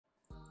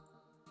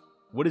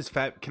What is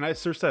fat? Can I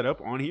search that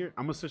up on here?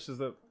 I'm gonna search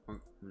this up.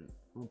 I'm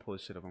gonna pull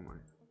this shit up on mine.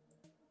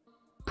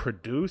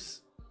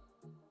 Produce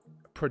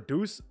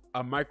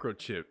a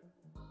microchip.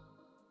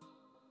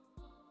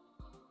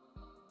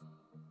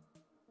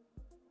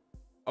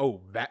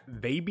 Oh,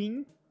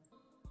 vabbing.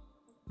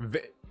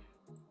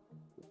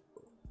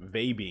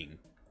 Vabbing.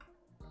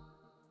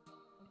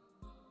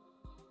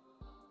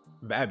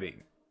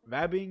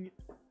 Vabbing.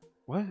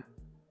 What?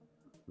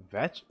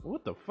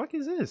 What the fuck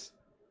is this?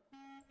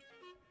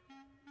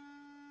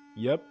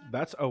 Yep,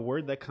 that's a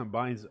word that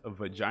combines a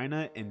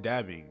vagina and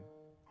dabbing.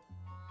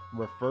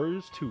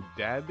 Refers to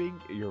dabbing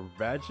your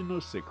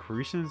vaginal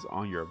secretions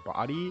on your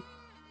body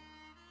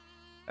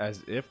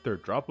as if they're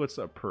droplets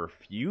of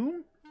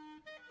perfume.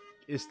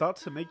 Is thought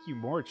to make you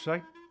more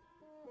attractive.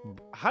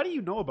 How do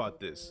you know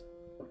about this?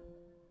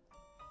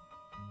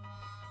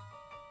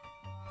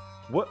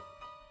 What?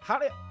 How?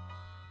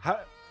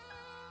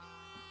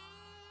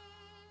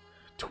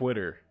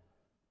 Twitter.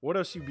 What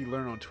else you be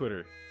learning on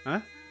Twitter?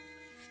 Huh?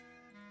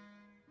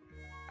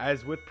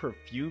 As with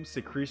perfume,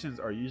 secretions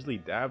are usually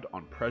dabbed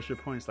on pressure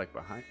points like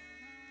behind.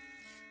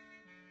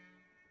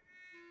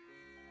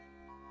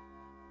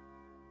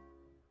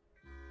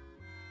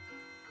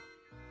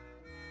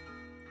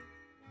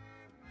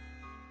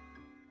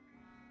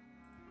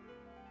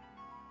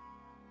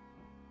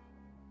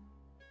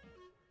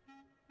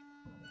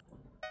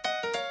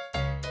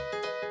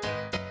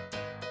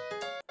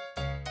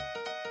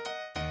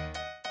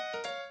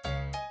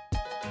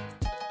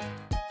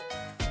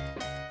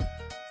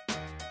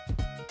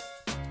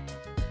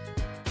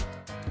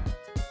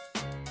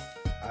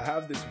 I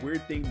have this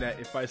weird thing that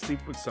if I sleep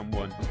with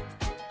someone,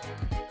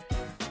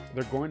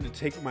 they're going to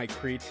take my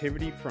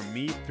creativity from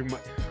me through my...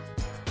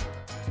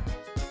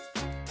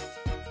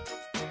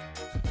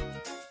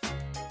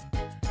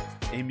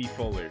 Amy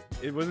Fuller.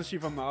 It wasn't she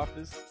from The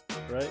Office,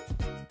 right?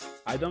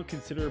 I don't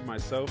consider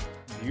myself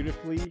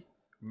beautifully...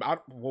 I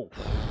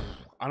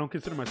don't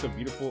consider myself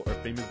beautiful or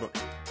famous,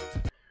 but...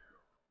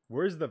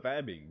 Where's the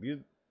vabbing?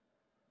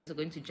 They're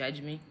going to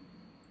judge me.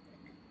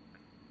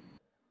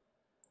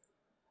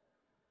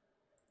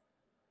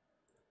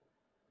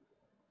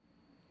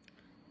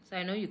 So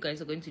I know you guys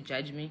are going to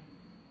judge me.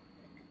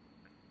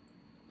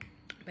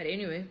 But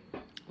anyway,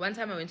 one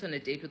time I went on a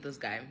date with this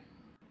guy.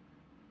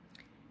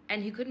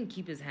 And he couldn't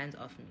keep his hands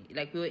off me.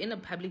 Like, we were in a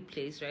public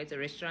place, right? A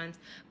restaurant.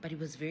 But he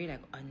was very,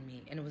 like, on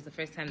me. And it was the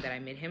first time that I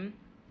met him.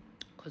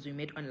 Because we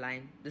met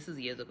online. This is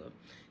years ago.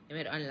 We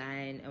met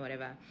online and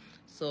whatever.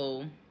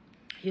 So,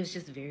 he was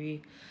just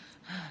very,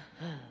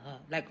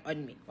 like,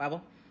 on me.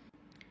 Wabo.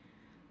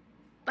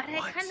 But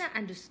what? I kind of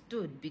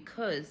understood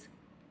because...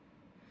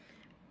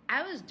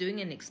 I was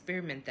doing an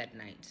experiment that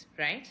night,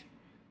 right?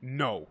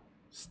 No.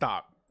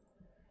 Stop.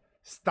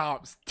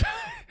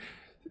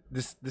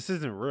 This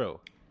isn't real.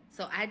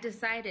 So I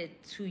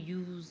decided to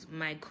use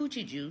my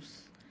coochie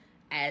juice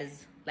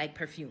as like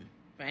perfume,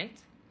 right?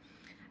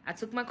 I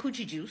took my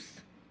coochie juice,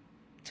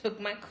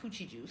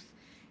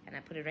 and I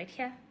put it right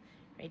here,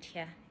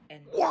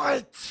 and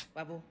what?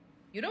 Babu,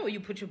 you know where you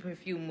put your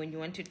perfume when you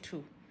want it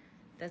to?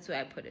 That's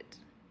where I put it.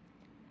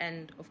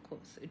 And of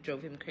course, it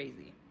drove him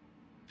crazy.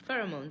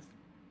 Pheromones.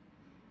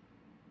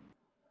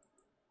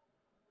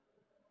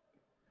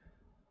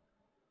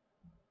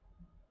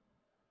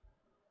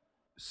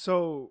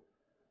 So,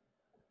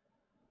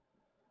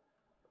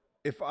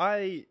 if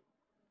I...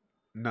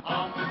 No.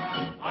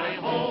 I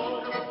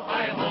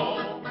hope